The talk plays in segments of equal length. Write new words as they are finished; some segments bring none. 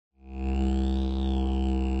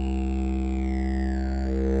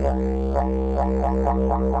Hey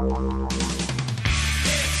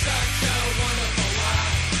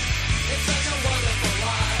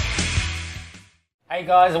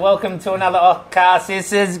guys, welcome to another Ockcast.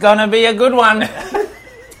 This is gonna be a good one.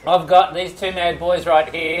 I've got these two mad boys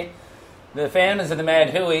right here, the founders of the Mad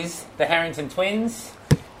Hooies, the Harrington twins,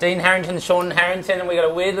 Dean Harrington, Sean Harrington, and we got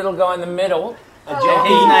a weird little guy in the middle.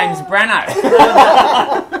 His name's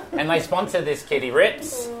Brano, and they sponsor this kid. He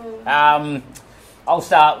rips. I'll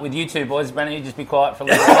start with you two boys. Brano, you just be quiet for a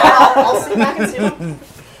little bit. I'll sit back and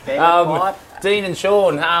sit. Dean and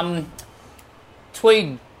Sean,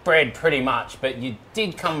 Tweed bred pretty much, but you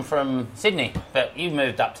did come from Sydney, but you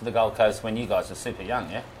moved up to the Gold Coast when you guys were super young,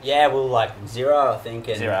 yeah? Yeah, we were like 0, I think,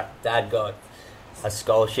 and Zero. Dad got a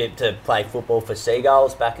scholarship to play football for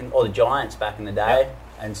Seagulls or the Giants back in the day,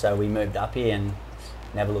 and so we moved up here and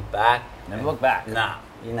never looked back. Never look back. Nah,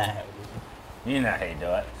 you know how it is. You know how you do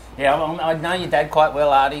it. Yeah, I know your dad quite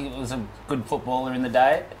well, Artie. He was a good footballer in the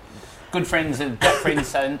day. Good friends of Jack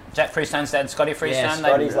Freestone's dad, Scotty Freestone. Yeah, they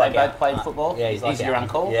Scotty's like both played football. Yeah, he's your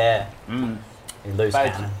uncle. Yeah. Mm. He's loose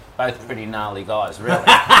cannon. Both pretty gnarly guys, really.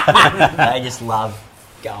 They just love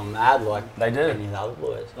going mad like They do. any of the other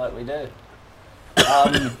boys. Like we do.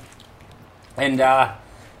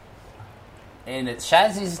 And it's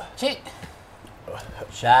Shaz's chick.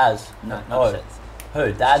 Shaz. No, not Oh, Shaz.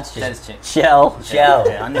 who? Dad's chick. Shaz chick. Shell.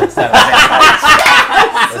 Yeah, I knew it started with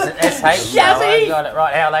SH. It's an SH. I got it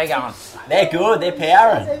right. How are they going? They're good. They're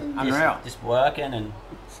powering. Unreal. Just working and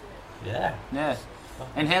yeah. Yeah.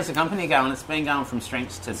 And how's the company going? It's been going from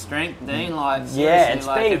strength to strength, Dean. Like, Yeah, seriously, it's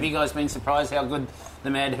like, been- have you guys been surprised how good the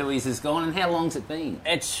Mad Hooies has gone, and how long's it been?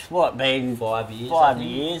 It's been 5 years. 5 I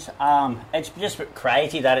think. years. It's just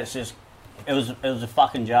crazy that it was a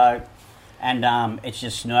fucking joke, and it's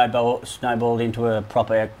just snowballed into a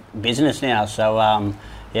proper business now. So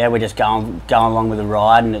yeah, we're just going along with the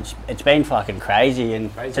ride, and it's been fucking crazy.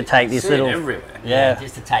 And to take this See it little everywhere. yeah.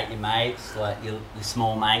 Just to take your mates, like your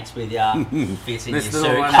small mates with you, fits in your This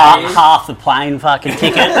little one. suitcase. Half the plane fucking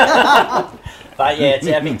ticket. But yeah, it's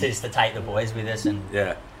epic just to take the boys with us and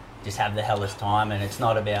Yeah. just have the hellest time. And it's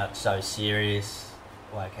not about so serious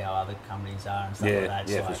like how other companies are and stuff like that.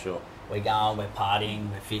 It's yeah, like, for sure. We're going, we're partying,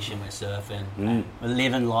 we're fishing, we're surfing. We're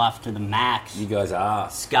living life to the max. You guys are.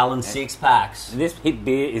 Skull and 6 packs. This hit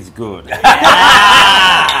beer is good.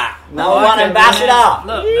 Number one ambassador.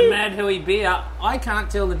 Look, the Mad Hooey beer, I can't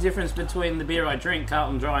tell the difference between the beer I drink,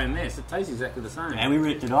 Carlton Dry, and this. It tastes exactly the same. And we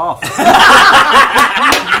ripped it off. No,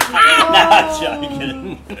 I'm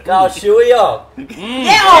joking. Go, Shuey up.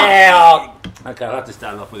 Yeah. Okay, I'll have to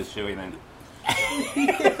start off with a shoey then. Do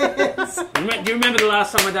you remember the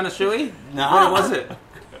last time I done a shoey? No. Where was it?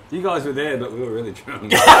 You guys were there, but we were really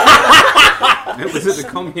drunk. It was at the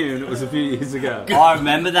commune. It was a few years ago. I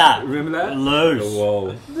remember that. Remember that? Loose.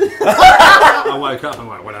 Oh, whoa. I woke up and I'm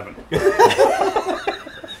like, what happened?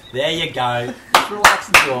 There you go. Just relax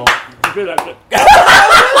and talk.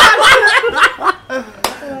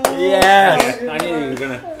 Yeah. I knew you were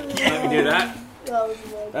going to let me do that.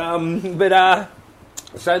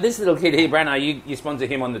 So this little kid here, Brano, you sponsor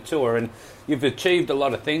him on the tour, and you've achieved a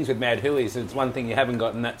lot of things with Mad Hooies. It's one thing you haven't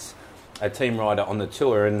got, and that's a team rider on the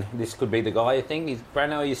tour, and this could be the guy, you think?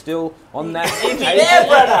 Brano, are you still on that chase? Yeah,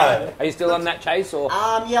 Brano. Are you still on that chase, or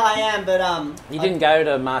Yeah, I am, but you didn't go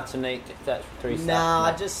to Martinique? That's three No,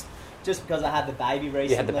 stuff. I just because I had the baby recently.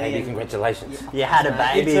 You had the baby. and- Congratulations. You had a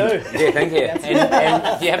baby. You too. Yeah, thank you.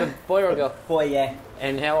 And do you have a boy or a girl? Boy, yeah.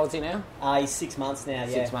 And how old's he now? He's 6 months now.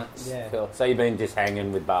 Yeah. 6 months. Yeah. Cool. So you've been just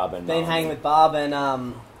hanging with Barb and Been hanging with Barb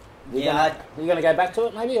and You yeah. gonna go back to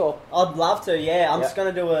it maybe, or? I'd love to. Yeah, I'm Yeah. just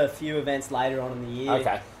gonna do a few events later on in the year.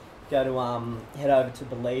 Okay. Go to head over to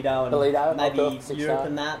Bolido and Bolido, maybe cool. Six Europe Star.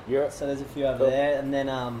 and that. Europe. So there's a few over Cool. there, and then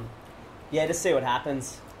yeah, just see what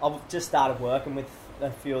happens. I've just started working with a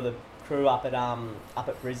few of the crew up at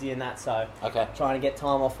Brizzy and that, so Okay. trying to get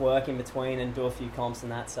time off work in between and do a few comps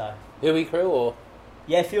and that. So Who crew or?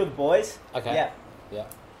 yeah, a few of the boys. Okay. Yeah. Yeah.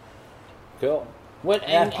 Cool.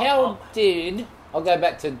 And how did... I'll go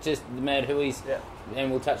back to just the Mad Hooies,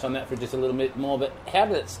 and we'll touch on that for just a little bit more, but how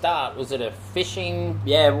did it start? Was it a fishing...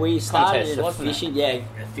 Yeah, we started Contest, a wasn't it? fishing, a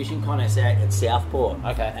fishing contest out at Southport.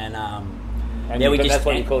 Okay. And And yeah, we but just that's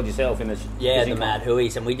what you called yourself in the fishing the Mad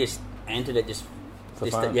Hooies, and we just entered it just For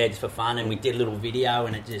fun. just for fun, and we did a little video,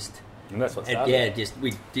 and it just And that's what started.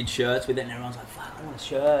 we did shirts with it, and everyone's like, "Fuck, I want a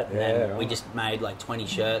shirt!" And Yeah, then right. we just made like 20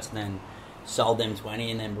 shirts, and then sold them 20,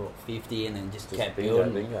 and then brought 50, and then just kept bingo,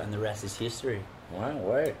 building, bingo. and the rest is history. Wow,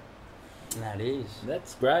 way. And that is.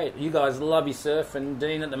 That's great. You guys love your surf, and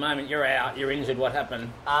Dean, at the moment, you're out. You're injured. What happened?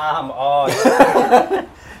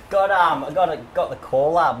 Got the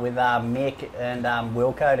call up with Mick and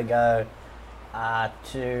Wilco to go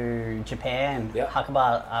to Japan, Yep.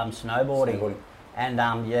 Hakuba snowboarding. Snowboarding. And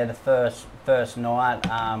the first night,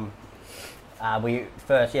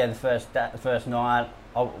 the first night,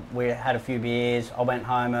 we had a few beers. I went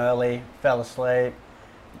home early, fell asleep.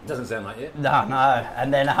 Doesn't sound like you. No,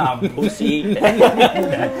 and then Pussy.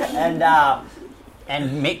 and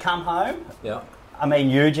Mick come home. Yeah. I mean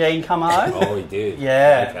Eugene come home. Oh, he did.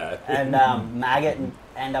 Yeah, Okay. and Maggot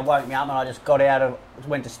and woke me up, and I just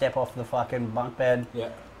went to step off the fucking bunk bed Yeah.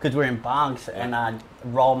 because we're in bunks, and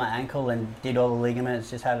rolled my ankle and did all the ligaments,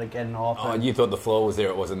 just had to get it off. Oh, and- you thought the floor was there,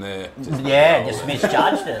 it wasn't there. just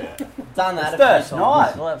misjudged it. Done that First a few night,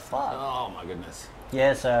 times. what the fuck? Oh, my goodness.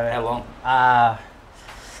 Yeah, so How long?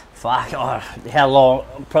 How long?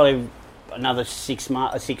 Probably another 6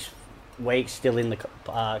 weeks still in the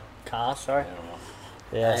car. Sorry.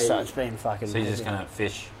 Yeah, so it's been fucking. So you're just amazing. going to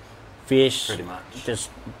fish, fish, pretty much. just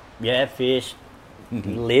fish,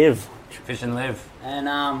 live. Fish and live.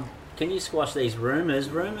 And can you squash these rumours?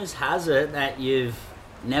 Rumours has it that you've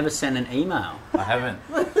never sent an email. I haven't.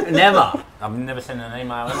 Never. I've never sent an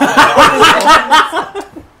email.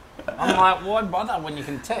 I'm like, why bother when you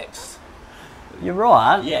can text? You're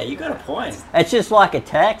right. Yeah, you got a point. It's just like a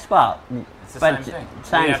text, but It's the But same thing.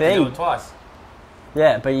 same you have thing. To do it twice.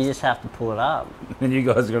 yeah, but you just have to pull it up. And you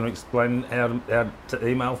guys are going to explain how to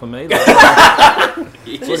email for me? You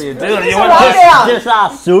What just are you doing? You What want about- Just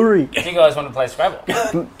ask Suri. if you guys want to play Scrabble.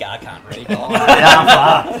 I can't read.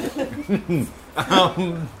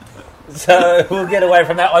 So we'll get away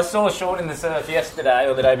from that. I saw Sean in the surf yesterday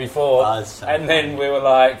or the day before, Oh, so and then we were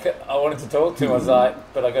like, I wanted to talk to him. I was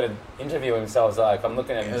like, but I got to interview him. So I was like, I'm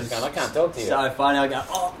looking at him, just going, I can't talk to you. So funny. I go,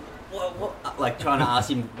 what? Like trying to ask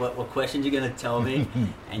him what questions you're going to tell me,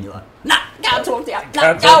 and you're like, nah, can't talk to you. Nah,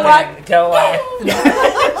 Can't go talk away. to you. Go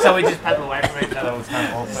away. So we just paddled away from each other. It was kind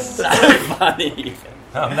of awkward. So funny.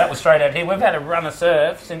 That was straight out here. We've had a run of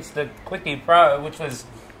surf since the Quickie Pro, which was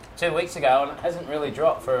 2 weeks ago, and it hasn't really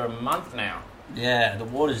dropped for a month now. Yeah, the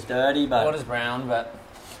water's dirty, but Water's brown, but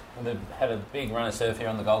we've had a big run of surf here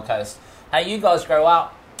on the Gold Coast. Hey, you guys grew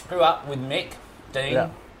up with Mick, Dean, Yeah.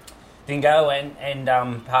 Dingo, and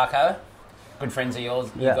Parko. Good friends of yours.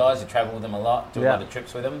 You Yeah. guys, you travel with them a lot, do a Yeah. lot of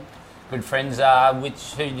trips with them. Good friends.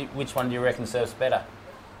 Which one do you reckon surfs better?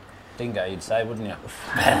 Dingo, you'd say, wouldn't you?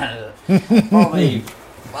 probably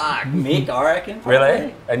fuck Mick, I reckon. Probably.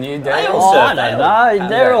 Really? And you, They Dave? all Oh, I surf, don't they know. all-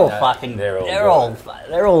 They're all no, fucking. they're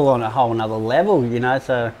They're all on a whole nother level, you know.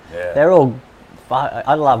 So Yeah. they're all.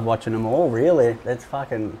 I love watching them all. Really, that's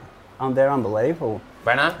fucking. They're unbelievable.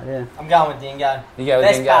 Brenner? Yeah. I'm going with Dingo. You go with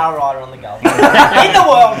Best Dingo. power rider on the Gold Coast. In the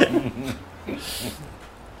world.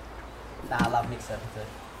 Nah, I love Mick surfing too.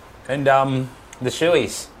 And the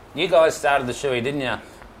shoeies. You guys started the shoey, didn't you?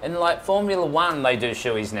 And like Formula One, they do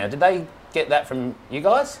shoeies now. Did they get that from you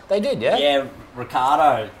guys? They did, yeah? Yeah,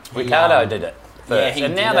 Ricardo. Ricardo did it first. Yeah, he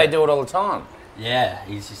and now did they it. do it all the time. Yeah,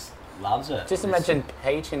 he just loves it. Just imagine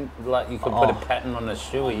patent, like you could put a patent on a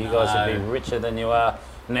shoey. You guys would be no. richer than you are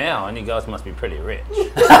now, and you guys must be pretty rich.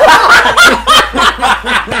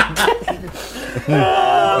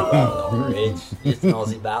 Rich, just an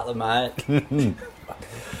Aussie battler, mate.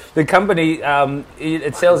 The company,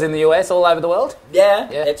 it sells in the US, all over the world? Yeah,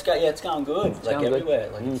 Yeah. it's going good. Like going good. everywhere.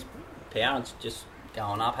 Like it's pounds just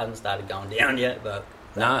going up. Hasn't started going down yet, but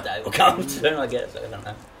No. that day will come soon, I guess. I don't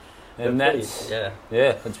know. And But that's... pretty-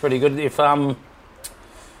 Yeah, it's pretty good. If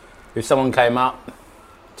someone came up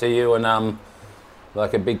to you and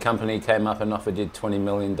like a big company came up and offered you $20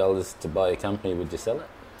 million to buy a company, would you sell it?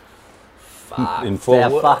 Fuck. In full They're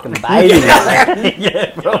wo- fucking babies.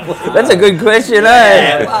 Yeah, probably. That's a good question,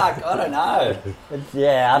 Yeah, eh? fuck, I don't know.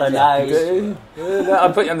 Yeah, I don't know.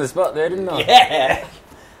 I put you on the spot there, didn't I? Yeah.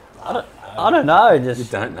 I don't know. You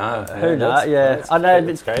Just don't know. who knows? Yeah, I know. If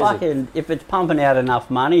It's it's crazy. fucking, if it's pumping out enough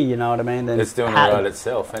money, you know what I mean. Then It's doing ha- it right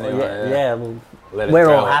itself anyway. Yeah, yeah. Well, Let it we're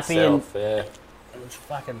grow all happy itself, yeah. it's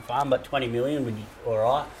fucking fun. But 20 million would be all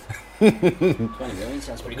right. 20 million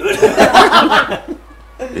sounds pretty good.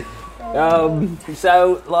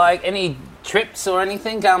 So, like, any trips or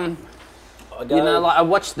anything? You know, like I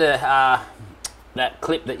watched the that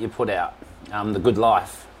clip that you put out, The Good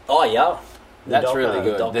Life. Oh, yeah. The That's doco, really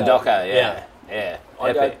good. doco. The doco, yeah. Yeah.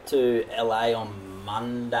 I go Epic. to LA on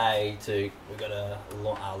Monday we got a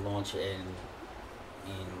launch in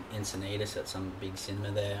Encinitas at some big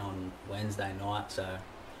cinema there on Wednesday night. So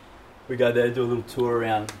we go there, do a little tour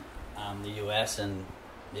around the US, and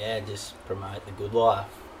just promote the good life.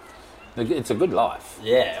 It's a good life.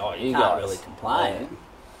 Yeah, You can't guys really complain. Yeah.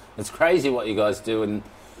 It's crazy what you guys do and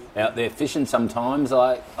out there fishing sometimes.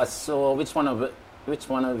 Like I saw which one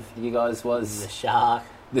of you guys The was shark.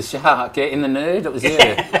 The shark, yeah, in the nude. It was you.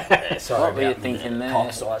 Sorry, What were you thinking there?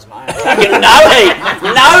 Cock size, mate.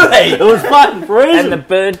 No heat. It was fucking freezing. And the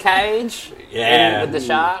bird cage. Yeah. With the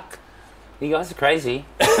shark. You guys are crazy.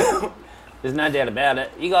 There's no doubt about it.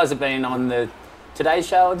 You guys have been on the Today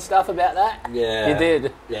Show and stuff about that. Yeah. You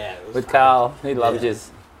did. Yeah. It was With Carl. He loved Yeah. you.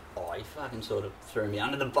 Oh, he fucking sort of threw me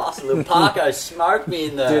under the bus. Little Parko smoked me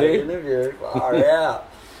in the Did he? interview. Far out.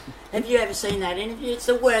 Have you ever seen that interview? It's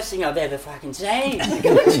the worst thing I've ever fucking seen.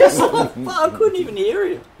 Just like, I couldn't even hear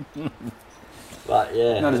him. But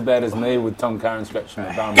yeah. Not as bad as me with Tom Curran scratching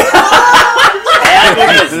my bum. How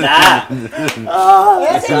good is that?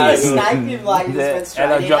 How's he just snaked him like he just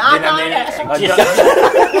went And I straight in? dropped in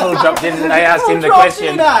I dropped in and they asked him the dropped question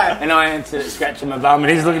in, though. and I answered it scratching my bum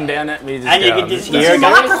and he's looking down at me. And you going, can just Is hear your it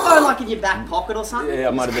going. microphone like in your back pocket or something? Yeah,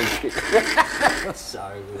 I might have been.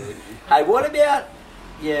 So good. Hey, what about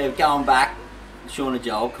going back Shauna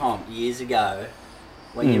Joel comp years ago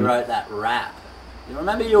when you wrote that rap? You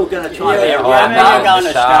remember you were going to try and be a Yeah, I remember rapper? going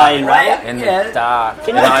to Australian rap. In Yeah. the dark.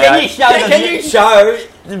 Can And you show Can you show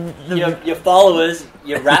your followers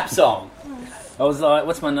your rap song? I was like,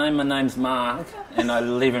 what's my name? My name's Mark. And I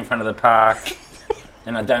live in front of the park.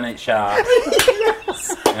 And I don't eat shark.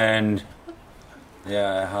 And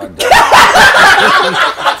yeah, hard day.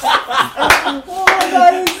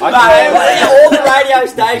 All the radio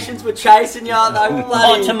stations were chasing you. They were Hot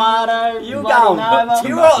bloody... tomato. You were bloody going... Nova.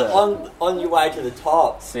 You were on your way to the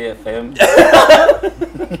top. CFM.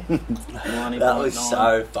 That was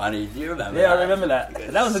so funny. Do you remember Yeah, that? I remember that.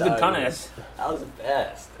 That was a So good contest. That was the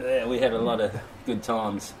best. Yeah, we had a lot of good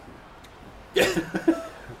times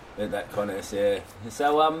at that contest. Yeah.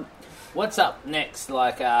 So, what's up next?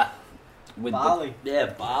 Like, with Barley. Yeah,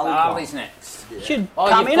 the Barley. Barley's next. Should Oh,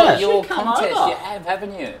 come you've in got it. your Should come contest. over. You have,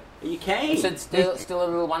 haven't you? You can. Is it still a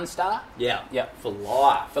little 1 star? Yeah. Yeah. For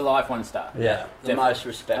life. For life, 1 star. Yeah. The Definitely. most I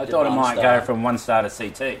respected thought it might one-star. go from 1 star to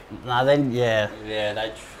CT. No, then yeah. Yeah,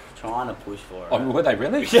 they trying to push for it. Oh, were they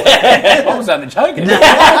really? Yeah. I was only joking.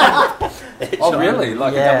 Oh, really?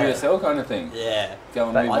 Like Yeah. a WSL kind of thing? Yeah. Go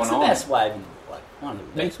and But move what's on the best wave? Like one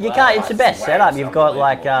of the best. You waves. can't. It's the best Wow, setup. it's You've got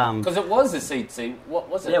like Because it was a CT. What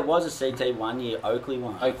was it? Yeah, it was a CT 1 year. Oakley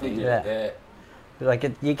one. Oakley did Yeah. it, like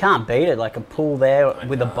you can't beat it. Like a pool there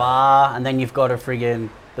with a bar, and then you've got a friggin'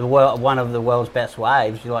 one of the world's best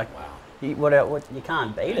waves. You're like, Wow. what? You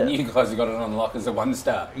can't beat And it. you guys have got it on lock as a 1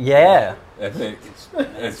 star. Yeah, Epic.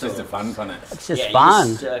 It's just a fun contest. it's just yeah, fun.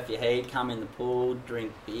 You just surf your heat, come in the pool,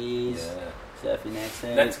 drink beers, Yeah. surf your next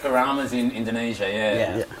thing. That's Karamas in Indonesia,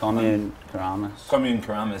 yeah. yeah. Commune Karamas. Commune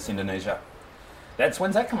Karamas, Indonesia.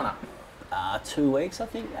 When's that coming up? 2 weeks, I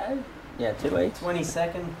think. Yeah, 2 weeks.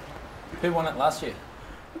 22nd. Who won it last year?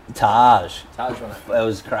 Taj. Taj won it. It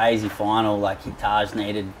was crazy final. Like Taj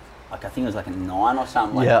needed, like I think it was like a 9 or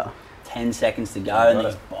something. Like Yeah, 10 seconds to go, I and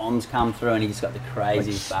got these bombs come through, and he just got the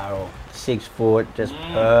craziest barrel. 6 foot, just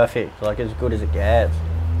perfect. Like as good as it gets.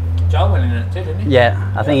 Joel went in it too, didn't he?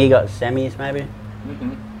 Yeah, I think he got semis maybe.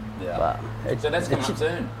 Mm-hmm. Yeah. But So that's coming up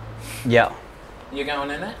soon. yeah, You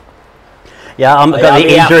going in it? yeah. I'm got I'll the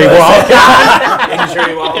be out injury first. wild.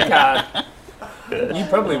 Injury wild card. You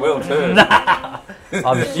probably will too.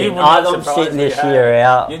 I'm You would not I'm surprise sitting me, this hey? year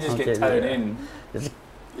out. You just I'm get sitting towed here. in.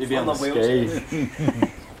 You'd be On on the the wheelchair.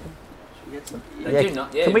 skis. They Yeah, do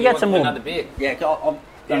not. Yeah, can we you get want some more? another beer? Yeah, I'm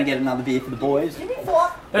gonna get another beer for the boys.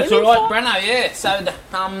 That's all right, Breno. Yeah. So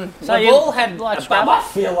So we've you all had like a scrubber? bubba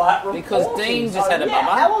Feel like because Dean just had a Yeah,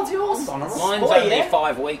 how bubba. old's yours? Mine's Boy, only yeah?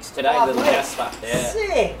 5 weeks today, 5 little weeks. Jasper. Yeah.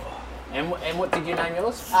 Sick. And what did you name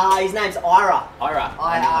yours? His name's Ira. Ira.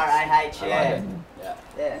 I-R-A-H, I like yeah. it. Yeah.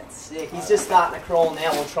 Yeah, it's sick. He's just starting to crawl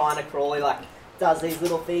now, or trying to crawl. He like does these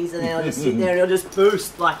little things, and then he'll just sit there and he'll just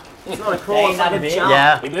boost. Like it's not a crawl, it's like a jump.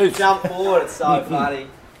 Yeah, He moves. Jump forward. It's so funny.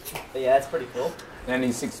 But yeah, it's pretty cool. And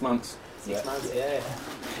he's 6 months. 6 months, yeah.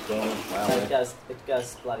 Wow. It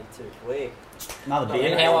goes bloody too quick. another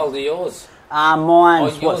And how old are yours? Oh,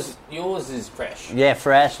 mine's yours is fresh. yeah,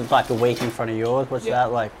 fresh. It's like a week in front of yours. What's Yeah.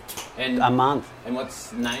 that like? And A month. and what's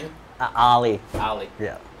the name? Ali. Ali.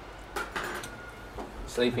 Yeah.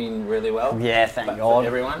 Sleeping really well. Yeah, thank But God. for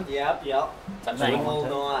everyone. Yep. Touch Thank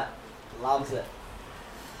wood. All night. Loves it.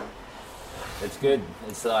 It's good.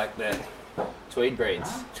 It's like the Tweed breeds.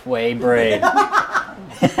 Twee breed.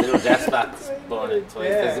 Little Jasper was born at Tweed.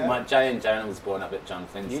 Yeah. There's my Jay and Jonah was born up at John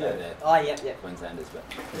Flynn's, so they're Oh, yep. Queenslanders, but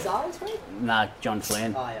Is Ari sweet? Nah, John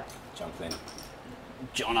Flynn. Oh, yeah. John Flynn.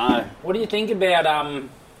 Jono. What do you think about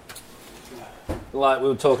like we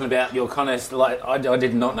were talking about your contest? Like I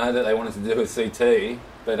did not know that they wanted to do a CT,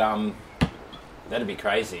 but that'd be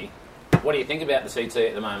crazy. What do you think about the CT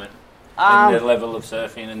at the moment? and the level of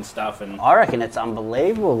surfing and stuff. And I reckon it's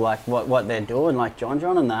unbelievable, like what they're doing, like John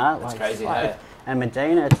and that. It's like, crazy, like, hey? And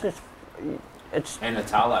Medina, it's and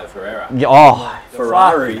Italo Ferreira.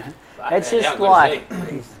 Ferrari. It's How just good like,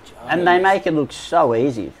 is he? and they make it look so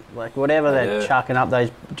easy. Like whatever they're Yeah. chucking up, those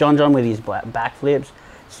John with his backflips,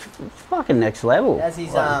 it's fucking next level. As his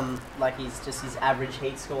his average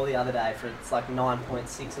heat score the other day for it's like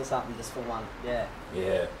 9.6 or something just for one. Yeah.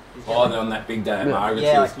 Yeah. He's Oh, got- on that big day at Margaret's,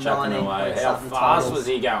 Yeah, he was like chucking 19 away. point How something fast totals. was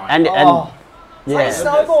he going? And Oh, yeah, it's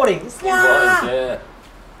like snowboarding. It's It was, yeah.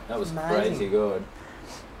 That was Amazing. crazy good.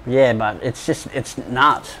 yeah, but it's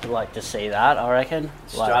nuts. Like to see that, I reckon.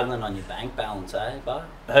 Like, Struggling on your bank balance, eh, bud?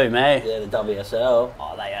 who me? Yeah, the WSL.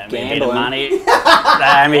 Oh, they owe me a bit of Gambling. money. They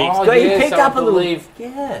owe me. Oh, Got you yeah, picked so up a little.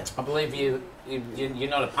 Yeah. I believe you're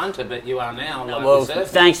not a punter, but you are now. Like Well, the surfing.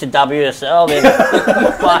 thanks to WSL,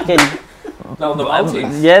 they're fucking No, the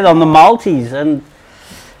multis. yeah, on the multis, and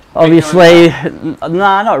obviously, no,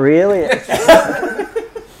 not really.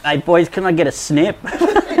 Hey boys, can I get a snip?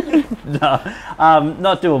 No,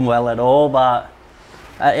 not doing well at all, but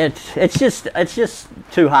it's just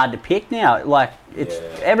too hard to pick now. Like it's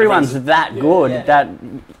Yeah. everyone's that good yeah. that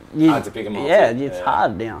you, Hard to pick 'em off, yeah, yeah. it's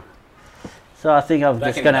hard now. So I think I'm Back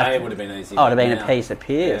just in the gonna. day, it would have been easy. Oh, it'd have but been now- a piece of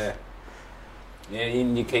piss. Yeah. Yeah,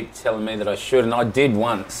 you keep telling me that I should, and I did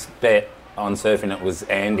once bet on surfing. It was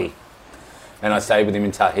Andy, and I stayed with him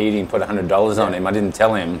in Tahiti and put $100 on him. I didn't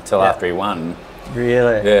tell him until Yeah. after he won.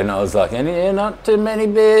 Really? Yeah, and I was like, yeah, not too many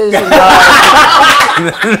beers. And,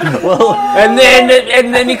 Well, and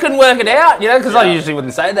then he couldn't work it out, because I usually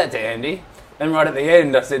wouldn't say that to Andy. And right at the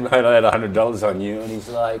end, I said, mate, I had $100 on you, and he's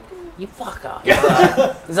like, you fucker.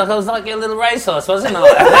 He's like, I was like your little racehorse, wasn't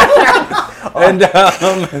I? And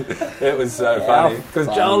it was so funny because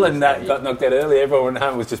funny Joel is and that that? got knocked out early. Everyone went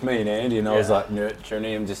home. It was just me and Andy, and I was like nurturing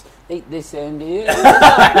him. Just eat this, Andy.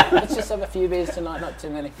 Let's just have a few beers tonight, not too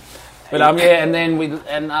many. But yeah, and then we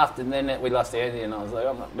lost Andy, and I was like,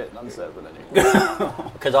 I'm not betting on surfing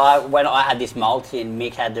anymore. because when I had this multi and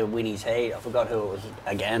Mick had to win his heat, I forgot who it was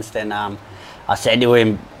against, and I said to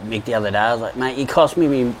him, Mick, the other day, I was like, mate, you cost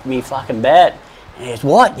me fucking bet. And he goes,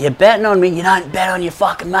 what? You're betting on me? You don't bet on your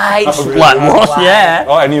fucking mates. Oh, really? Like, what? Wow. Yeah.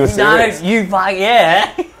 Oh, and he was serious. No, you fuck,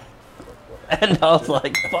 yeah. And I was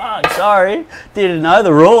like, fuck, sorry. Didn't know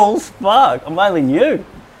the rules. Fuck, I'm only new.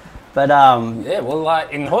 But, Yeah, well,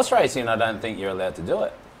 like in horse racing, I don't think you're allowed to do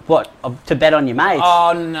it. what, to bet on your mates?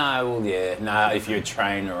 Oh no, well yeah, no. If you're a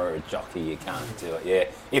trainer or a jockey, you can't do it. Yeah,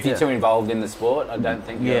 if you're Yeah. too involved in the sport, I don't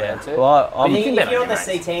think you're Yeah. allowed to. Well, But I'm, you can bet if you're on on the your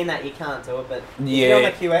mates. CT and that, you can't do it. But if Yeah. you're on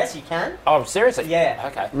the QS, you can. Oh, seriously? Yeah.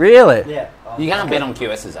 Okay. really? Yeah. Oh, You can't bet on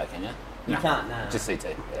QSs, though, can you? You can't. No. Just CT.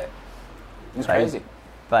 Yeah. It's Okay. crazy.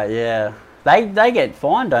 But yeah, they get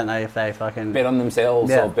fined, don't they, if they fucking... Bet on themselves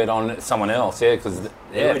Yeah. or bet on someone else. Yeah, because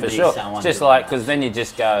There for would be sure. someone It's just doing like that. because then you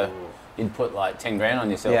just go, you'd put like 10 grand on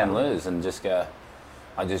yourself Yeah. and lose, and just go.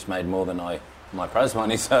 I just made more than my prize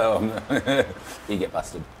money, so you get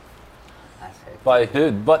busted. That's it. By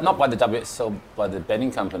who? But not by the WSL, by the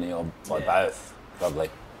betting company, or by Yeah. both, probably.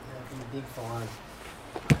 Big fine.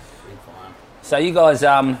 Big fine. So you guys,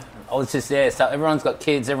 I was just there. So everyone's got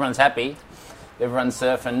kids. Everyone's happy. Everyone's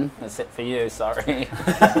surfing, except for you. Sorry.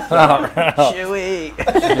 Chewy.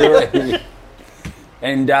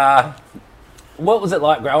 And what was it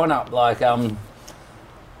like growing up? Like,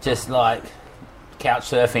 just like couch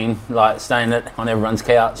surfing, like staying on everyone's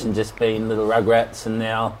couch and just being little rugrats. And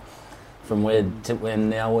now, from where to when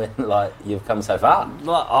now, where like you've come so far.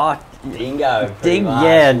 Like, oh, Dingo. pretty Ding- much.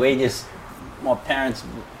 yeah. We just, my parents,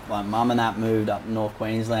 my mum and that moved up North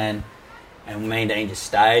Queensland, and me and Dean just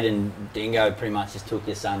stayed, and Dingo pretty much just took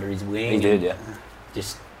us under his wing. He did, yeah.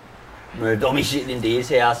 Just moved all my shit into his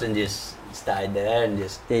house and just stayed there and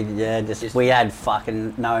just. just we had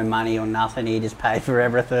fucking no money or nothing. He just paid for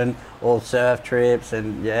everything, all surf trips,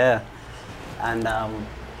 and yeah. And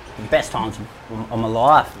best times of my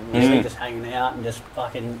life. Just hanging out and just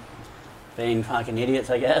fucking being fucking idiots,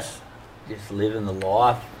 I guess. Just living the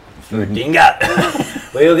life for a dingo.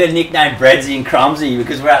 We all get nicknamed Breadsy and Crumsy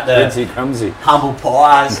because we're at the Ritzy Crumsy. Humble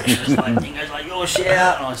Pies. Just like Dingo's like, your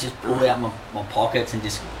shout. And I just pulled out my pockets and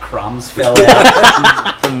just crumbs fell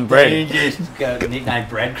out. From Bread. Just got nicknamed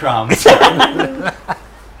Breadcrumbs.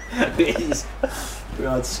 We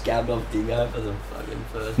all scabbed off Dingo for the fucking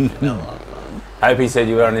first bit of our life. Hope he said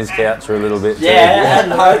you were on his couch for a little bit. Too. Yeah,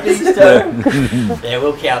 and hoping too. Yeah,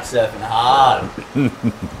 we'll couch surfing hard.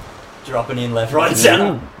 Dropping in left, right, and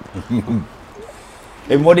centre.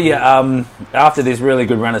 And what do you after this really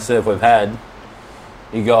good run of surf we've had?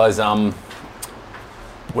 You guys do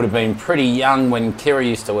would have been pretty young when Kira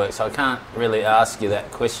used to work, so I can't really ask you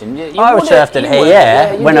that question. You I was surfed at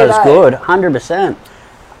here when it was good, 100%.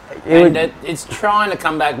 It's trying to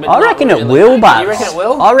come back, but I reckon it will, but you reckon it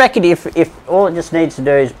will? I reckon if all it just needs to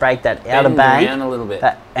do is break that outer Bend bank around a little bit.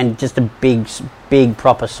 and just a big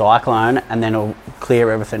proper cyclone, and then it'll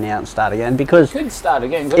clear everything out and start again. Because Could start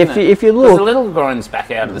again, couldn't it? if you Because look, the little grinds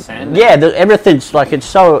back out of the sand. yeah, everything's like it's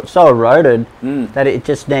so eroded that it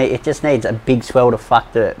just needs a big swell to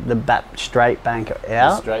fuck the back straight bank The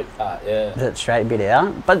out. straight part, yeah. That straight bit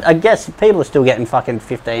out. But I guess people are still getting fucking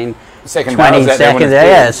 15, Second 20 barrels out there when seconds. it's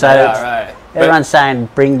Yeah, good. so right. everyone's saying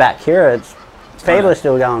bring back Kira. People are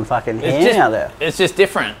still going fucking It's ham just, out there. it's just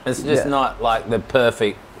different. It's just Yeah. not like the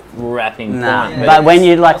perfect wrapping Nah, point. but when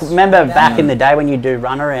you remember back in the day when you do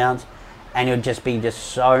runarounds, and you'll just be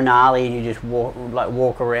so gnarly, and you just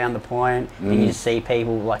walk around the point, and you just see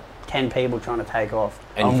people 10 people trying to take off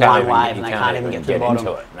and on you can't one even- wave, you and they can't even get to the bottom.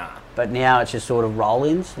 into it. Nah. But now it's just sort of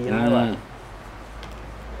roll-ins, you know.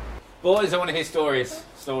 Boys, I want to hear stories.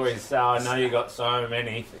 Stories. I know you got so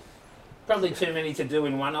many. Probably too many to do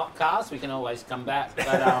in one cast. We can always come back. But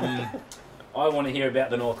I want to hear about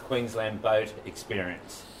the North Queensland boat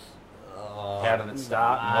experience. How did it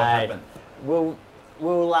start? And what happened?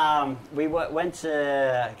 We went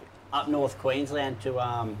to up North Queensland to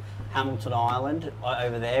Hamilton Island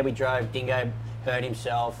over there. We drove. Dingo hurt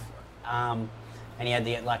himself, and he had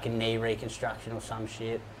a knee reconstruction or some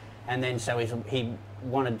shit. And then so he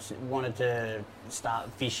wanted to start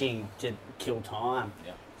fishing to kill time.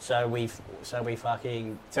 Yeah. So we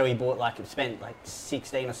bought spent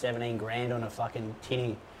 16 or 17 grand on a fucking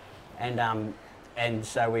tinny, and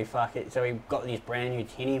so we got this brand new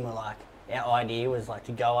tinny, and our idea was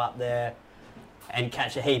to go up there and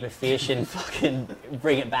catch a heap of fish and fucking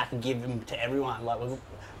bring it back and give them to everyone.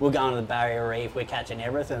 We're going to the Barrier Reef, we're catching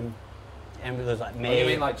everything. And it was me. Oh, you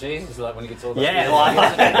mean like Jesus, when he gets all the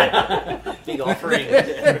big offering.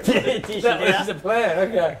 That was the plan,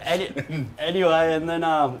 okay. Anyway, and then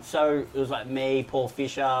so it was me, Paul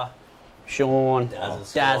Fisher, Sean,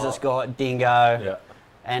 Dazza Scott, Dingo, Yeah.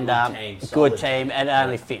 and Good team, good team. And it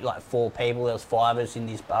only fit 4 people. There was 5 of us in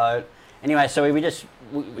this boat. Anyway, so we did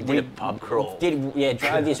a pub crawl.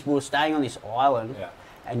 Drove this. We were staying on this island,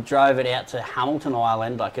 and drove it out to Hamilton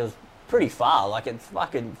Island. It was pretty far. It's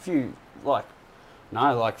fucking few.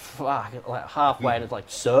 Halfway to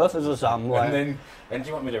surfers or something. And do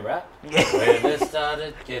you want me to rap? Yeah. When it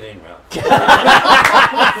started getting rough.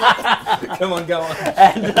 Come on, go on.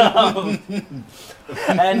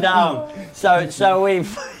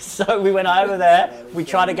 So we went over there. We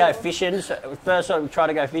tried to go fishing. So first, we tried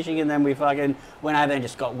to go fishing, and then we fucking went over there and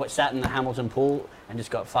just sat in the Hamilton pool and just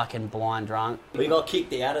got fucking blind drunk. We got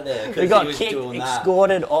kicked out of there. We got kicked,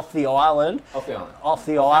 escorted off the island. Off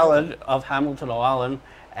the island. Of Hamilton Island,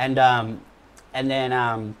 and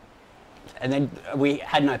then we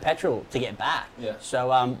had no petrol to get back. Yeah.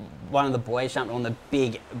 So one of the boys jumped on the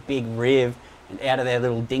big riv and out of their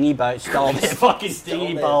little dinghy boat, stole their fucking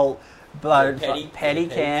dinghy boat, petty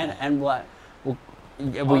can, and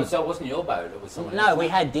so it wasn't your boat, it was someone no, else's? we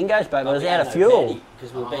had Dingo's boat, but it was out of fuel.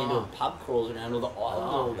 Because we've been doing pub crawls around all the island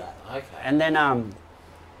and all that. Okay. And then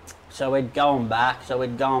so we'd going back to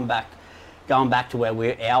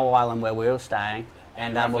where our island where we were staying,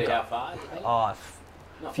 and roughly how far?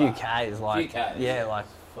 A few Ks,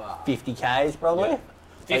 Fuck. 50 Ks probably. Yeah.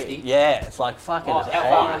 50? Yeah, it's fucking. How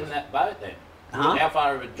far in that boat then? Huh? How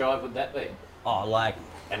far of a drive would that be?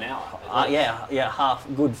 An hour? half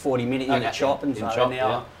good 40 minutes in a chop and so an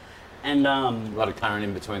hour. And a lot of current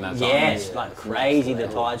in between those it's islands. crazy the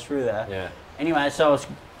tides through there. Yeah. Anyway, so I was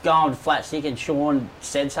going flat stick and Sean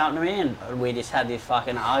said something to me and we just had this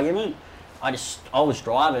fucking argument. I was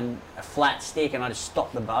driving a flat stick and I just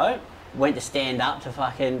stopped the boat, went to stand up to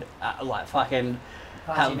fucking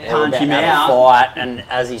punch him out. Fight, and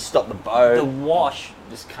as he stopped the boat, the wash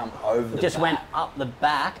just come over the just back. went up the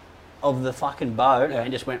back of the fucking boat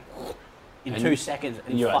and just went in 2 seconds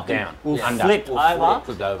and You were fucking down. flipped over.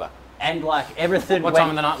 Flipped over. And everything What went, time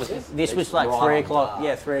of the night was this? This was Right 3 on o'clock. dark.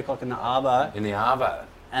 Yeah, 3 o'clock in the arvo. In the arvo.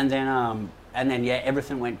 And then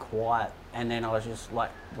everything went quiet. And then I was just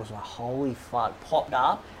holy fuck, popped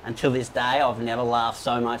up. Until this day, I've never laughed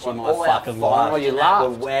so much in my All our fucking fires life. Oh, you and laughed?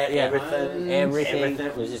 that were wet, Yeah.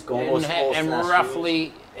 everything was just gone. And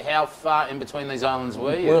roughly how far in between these islands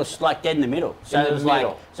were you? We were dead in the middle. So In the it was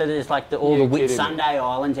middle? there's all You're the kidding me. Whitsunday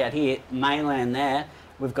Islands out here, mainland there.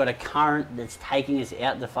 We've got a current that's taking us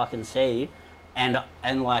out the fucking sea, and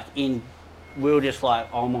in we were just like,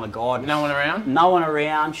 oh my god. No one around? No one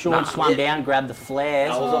around. Sean Nah. swam down, grabbed the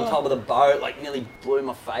flares. I was on top of the boat, like nearly blew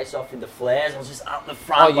my face off with the flares. I was just up the Oh,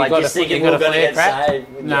 front, you like got just a, thinking you we got were a going to flare get crack?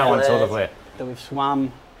 saved. with No the one saw the flares. flare. So we've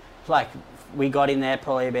swum, like, we got in there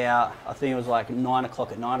probably about, I think it was like 9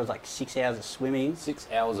 o'clock at night. It was like 6 hours of swimming. 6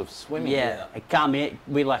 hours of swimming. Yeah, it come in.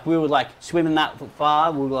 We were like swimming that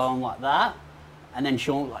far. We were going like that, and then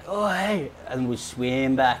Sean was like, "Oh hey," and we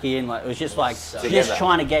swim back in. Like it was just like So just together.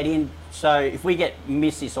 trying to get in. So if we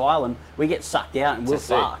miss this island, we get sucked out and we're That's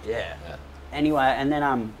it. fucked. Yeah. Anyway, and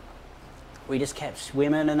then we just kept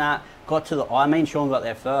swimming and that. Got to the. I mean, Sean got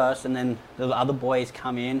there first, and then the other boys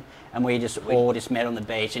come in, and we all just met on the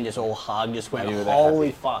beach and just all hugged. Just went, you were that holy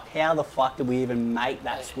happy? fuck! How the fuck did we even make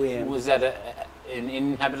that swim? Was that an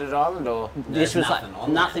inhabited island or? This There's was like nothing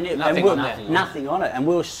on nothing, there. and Nothing we on were- there. nothing on it, and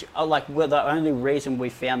we were the only reason we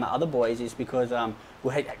found the other boys is because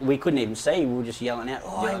we couldn't even see. We were just yelling out,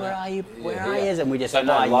 "Oh, hey, where are you? Where are you?" And we just So no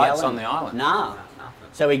started lights yelling. on the island? Nah. Nothing.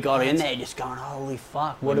 So we got in there, just going, "Holy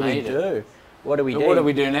fuck! What do we made it. do? What do we But do? what do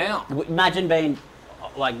we do now? Imagine being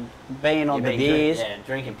on the beers."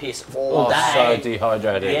 Drinking piss all Oh, day. so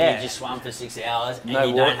dehydrated. Yeah. You just swam for 6 hours and No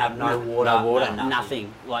you water- don't have no water. no water. no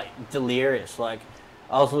Nothing, like delirious. Like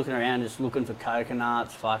I was looking around, just looking for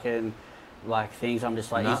coconuts, fucking like things. I'm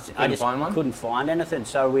just like, No, I couldn't just find one? couldn't find anything.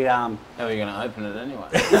 So we How are you going to open it anyway?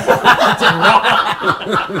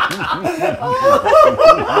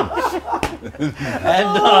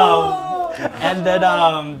 and then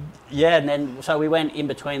and then so we went in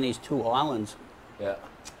between these two islands, Yeah.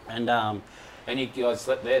 and And you guys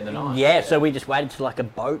slept there the night? yeah, so we just waited till like a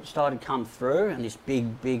boat started to come through, and this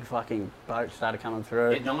big fucking boat started coming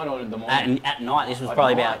through. At night or in the morning? At night, this was At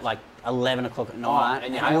probably night? about like 11 o'clock at night,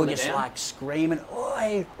 and you we were hailed it just down? like screaming,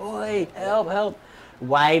 "Oi, oi, help, help!"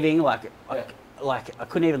 Waving like Yeah. I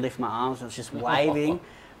couldn't even lift my arms. I was just waving,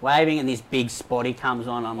 waving, and this big spotty comes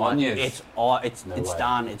on. I'm On like, yous? it's No it's way.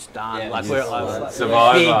 done, it's done. Yeah, like you we're saw that.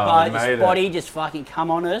 Survivor, big boat, made it. spotty just fucking come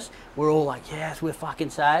on us. We're all like, yes, we're fucking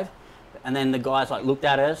saved. And then the guys like looked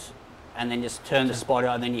at us, and then just turned the spotty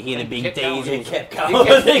on. And then you hear the And big kept going. diesel. You kept You going.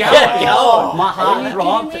 kept You going. kept going. My Are you heart kidding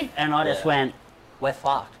dropped, me? and I just Yeah. went, "We're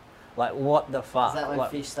fucked." Like, what the fuck? Is that when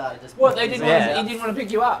Like, fish started just... What, they didn't Yeah. want to, he didn't want to pick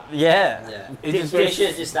you up? yeah. Yeah. He just Fish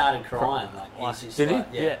just started crying. Like, he's just Did he? like,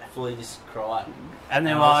 Yeah. fully just cried. And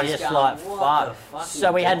then And I I was was just going, like, "What the fuck. fuck So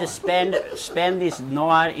is we had to going spend this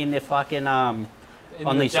night in the fucking In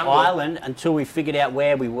on the this jungle? island until we figured out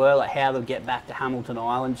where we were, like how to get back to Hamilton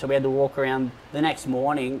Island. So we had to walk around. The next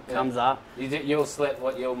morning Yeah. comes up. You all slept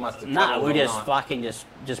what you all must have Nah, travelled we all just night. fucking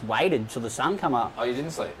just waited till the sun come up. Oh, you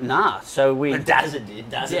didn't sleep? Nah, so we But Dazza did.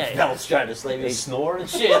 Dazza Yeah. fell straight asleep. He was snoring and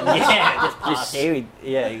shit. yeah, just passed here.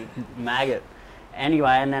 Yeah, maggot. Anyway,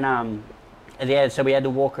 and then yeah, so we had to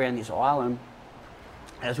walk around this island.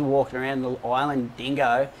 As we were walking around the island,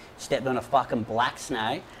 Dingo stepped on a fucking black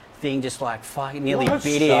snake. Thing just like fucking nearly What?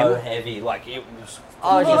 bit So him. heavy. Like, it was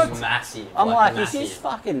Oh, just massive. I'm like, massive. is this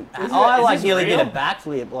fucking? Is I it- like is this nearly did a real?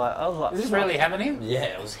 backflip. Like I was like, Is this fuck. really happening? Yeah,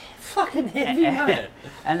 it was fucking heavy, mate.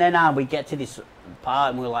 And then we get to this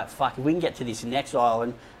part, and we're like, fuck, if we can get to this next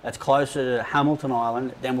island that's closer to Hamilton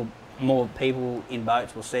Island, then more people in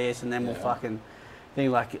boats will see us, and then we'll fucking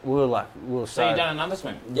think like, we were So you done another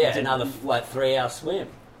swim? Yeah, another like 3 hour swim.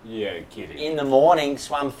 Yeah, kidding. In the morning,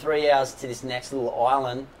 swam 3 hours to this next little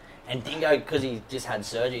island. And Dingo, because he just had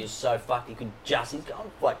surgery, he was so fucked. He's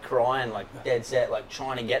going like crying, like dead set, like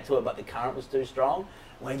trying to get to it, but the current was too strong.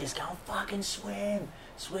 We're just going, fucking swim.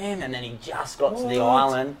 And then he just got to the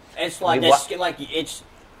island. It's like We it's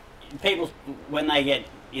people when they get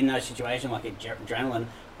in those situations like adrenaline.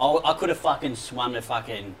 I could have fucking swum to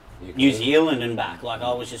fucking You New could. Zealand and back. Like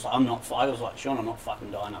I was just, I was like, Sean, I'm not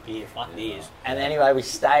fucking dying up here. Fuck this. And anyway, we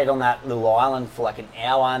stayed on that little island for like an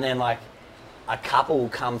hour, and then like a couple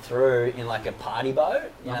come through in like a party boat.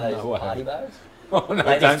 You know Oh, those no way. party boats? Oh, no,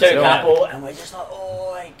 Like don't these two tell that. couple, and we're just like,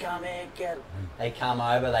 oh, hey, come here, get. They come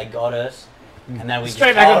over, they got us, and then we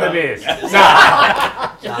Straight just back on told the them- beers.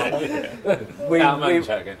 we, No, I'm we, only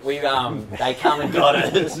joking. they come and got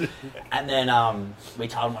us, and then we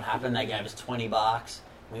told them what happened. They gave us $20.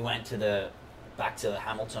 We went back to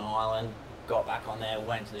Hamilton Island, got back on there,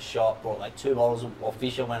 went to the shop, brought like 2 bottles of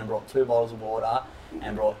Fisher went and brought 2 bottles of water,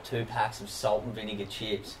 and brought 2 packs of salt and vinegar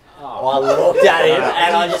chips. Oh. I looked at him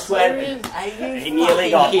and I just went, "Are you He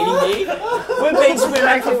nearly fucking got- kidding me? We've been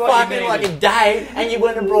swimming for what you fucking need. like a day, and you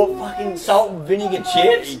went and brought fucking salt and vinegar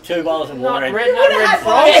chips." 2 bottles of Not water. red, not red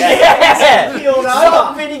frogs. Yeah. Peeled Salt over.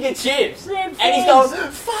 and vinegar chips. Red And he's frogs.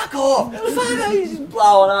 going, fuck off. Fuck off. He's just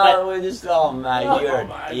blowing up. We're just, oh, mate, you're a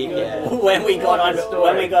my dickhead. God. when we got What a on story.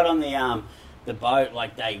 when we got on the the boat,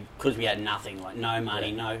 like because we had nothing, like no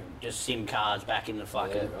money, no, just SIM cards back in the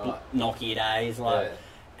fucking Nokia days, like. Yeah.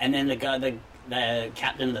 And then the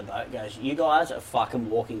captain of the boat goes, "You guys are fucking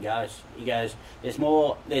walking ghosts." He goes, "There's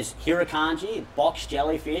Hirakanji, box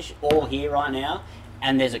jellyfish, all here right now,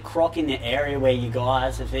 and there's a croc in the area where you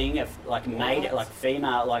guys are thinking of, like, made it, like,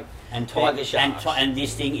 female, like, And tiger sharks. and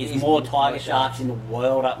this thing is more tiger sharks in the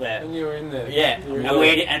world up there." And you were in there. Yeah,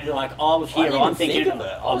 and like I was here, I'm thinking, of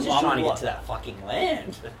it. I was just trying to get to that fucking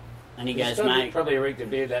land. and he goes, "Mate, Probably reeked a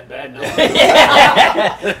beer that bad. No.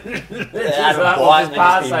 That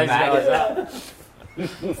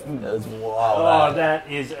was wild. Oh, that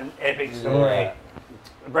is an epic story.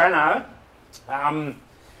 Brano,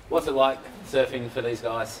 what's it like surfing for these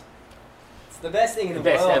guys? It's the best thing in the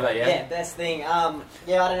Best world. ever, yeah? Yeah, best thing.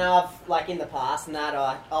 Yeah, I don't know. I've, like, in the past and that,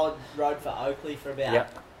 I rode for Oakley for about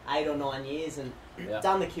 8 or 9 years and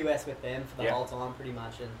done the QS with them for the whole time, pretty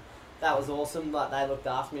much. And that was awesome. Like, they looked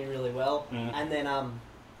after me really well. And then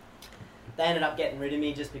they ended up getting rid of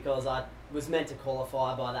me just because I was meant to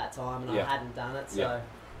qualify by that time and I hadn't done it. So,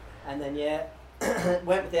 and then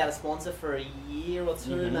went without a sponsor for a year or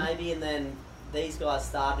two maybe, and then these guys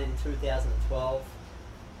started in 2012,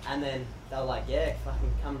 and then they were like, "Yeah,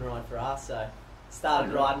 fucking come and ride for us." So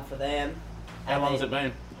started riding for them. How long's it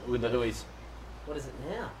been with the Hueys? What is it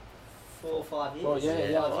now? 4 or 5 years. Oh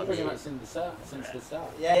yeah, 5 pretty years. much since the start.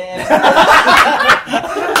 Yeah.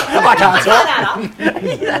 I can't talk."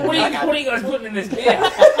 What are you guys putting in this beer?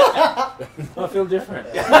 I feel different.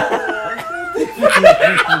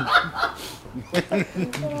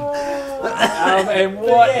 And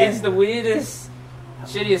what is the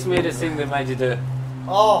shittiest weirdest thing that made you do?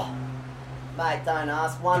 Oh, mate, don't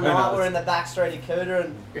ask. One night we're in the back street of Cooter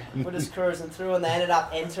and we're just cruising through and they ended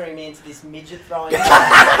up entering me into this midget throwing. Mate,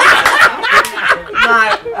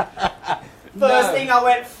 first thing I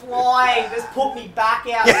went flying, just put me back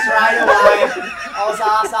out straight away. I was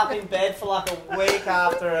ass up in bed for like a week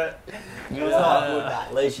after it. It was not good, mate.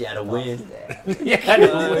 At least you had a win.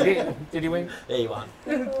 Did he win? There you won.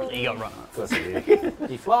 He got run. Of course he did.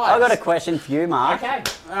 He flies. I got a question for you, Mark. Okay.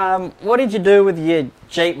 What did you do with your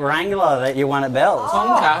Jeep Wrangler that you won at Bell's?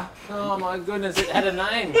 Tonka. Oh my goodness, it had a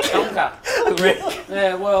name. Tonka.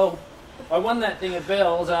 Yeah, well, I won that thing at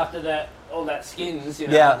Bell's after that, all that skins, you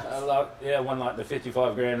know. Yeah. I won like the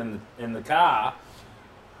 55 grand in the car,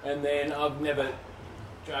 and then I've never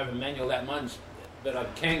drove a manual that much. But I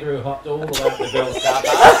kangaroo hopped all the way up the Bell's car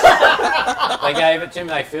park. They gave it to me,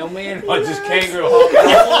 they filmed me, and I just kangaroo hopped all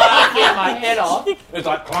the way up, get my head off. It was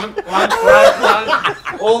like clunk, clunk, clunk,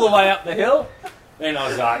 clunk, all the way up the hill. Then I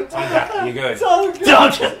was like, Tonka, you're good.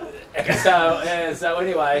 Tonka! So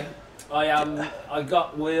anyway, I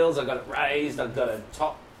got wheels, I got it raised, I got a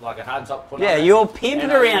top, like a hard top put on it. You're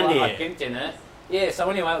pimping around here. I pimped in it. Yeah,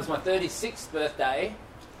 so anyway, it was my 36th birthday,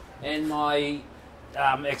 and my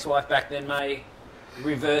ex-wife back then, May,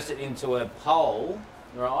 reversed it into a pole,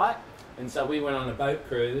 right? And so we went on a boat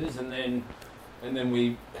cruise, and then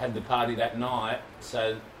we had the party that night.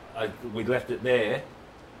 So we left it there,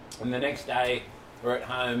 and the next day we're at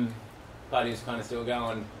home. Party was kind of still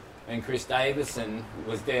going, and Chris Davison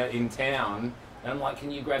was down in town, and I'm like,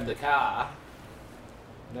 "Can you grab the car?"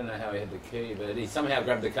 I don't know how he had the key, but he somehow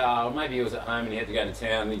grabbed the car. Or maybe he was at home and he had to go to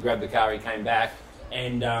town. And he grabbed the car. He came back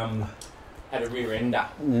and had a rear ender.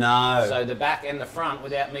 No. So the back and the front,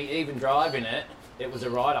 without me even driving it, it was a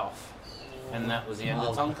write-off, and that was the end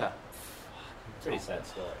of Tonka. Pretty sad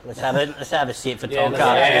story. Let's have a sit for Yeah,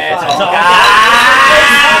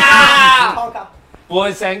 Tonka. Tonka.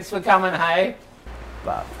 Boys, thanks for coming. Hey.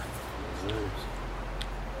 But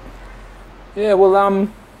Yeah. Well,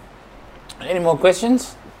 any more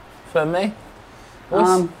questions for me?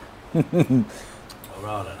 I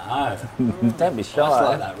don't know. Don't be I just like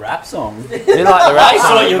shy. that rap song. You like the rap I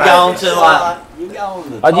thought song? you were going to like. You're going to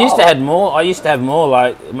the I top. used to have more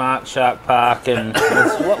like Mark Shark Park and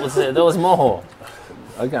what was it? There was more.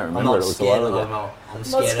 I can't I'm remember. not It was a scared while of ago. them. I'm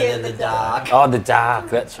scared of the dark. Oh, the dark.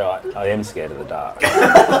 That's right. I am scared of the dark.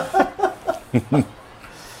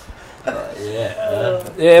 Yeah.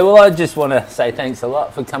 Yeah. Well, I just want to say thanks a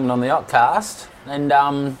lot for coming on the Otcast, and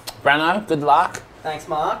Brano, good luck Thanks,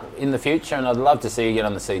 Mark. in the future, and I'd love to see you get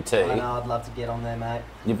on the I CT. know, I'd love to get on there, mate.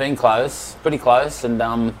 You've been close, pretty close, and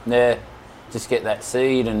just get that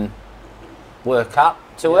seed and work up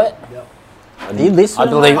to it. Yep. are you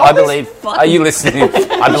listening? I believe. Are you listening?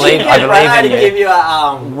 I believe I in to give you. you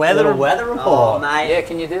a weather Oh, report. mate. Yeah,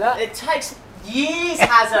 can you do that? It takes years,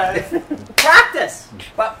 Hazard. Practice.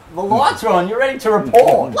 But the lights are on. You're ready to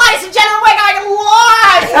report. Ladies and gentlemen, we're going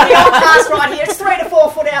live to the Oddcast right here. It's 3 to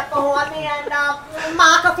 4 foot out behind me, and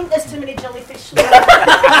Mark, I think there's too many jellyfish. About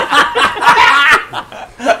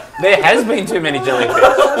There has been too many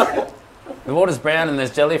jellyfish. The water's brown and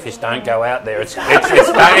there's jellyfish. Don't go out there. It's dangerous.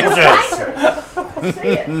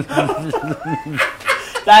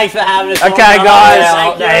 Thanks for having us. Okay,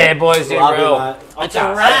 guys. Yeah, boys, you're Love you, real. mate. It's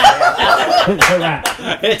a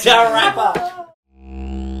wrap. It's a wrapper.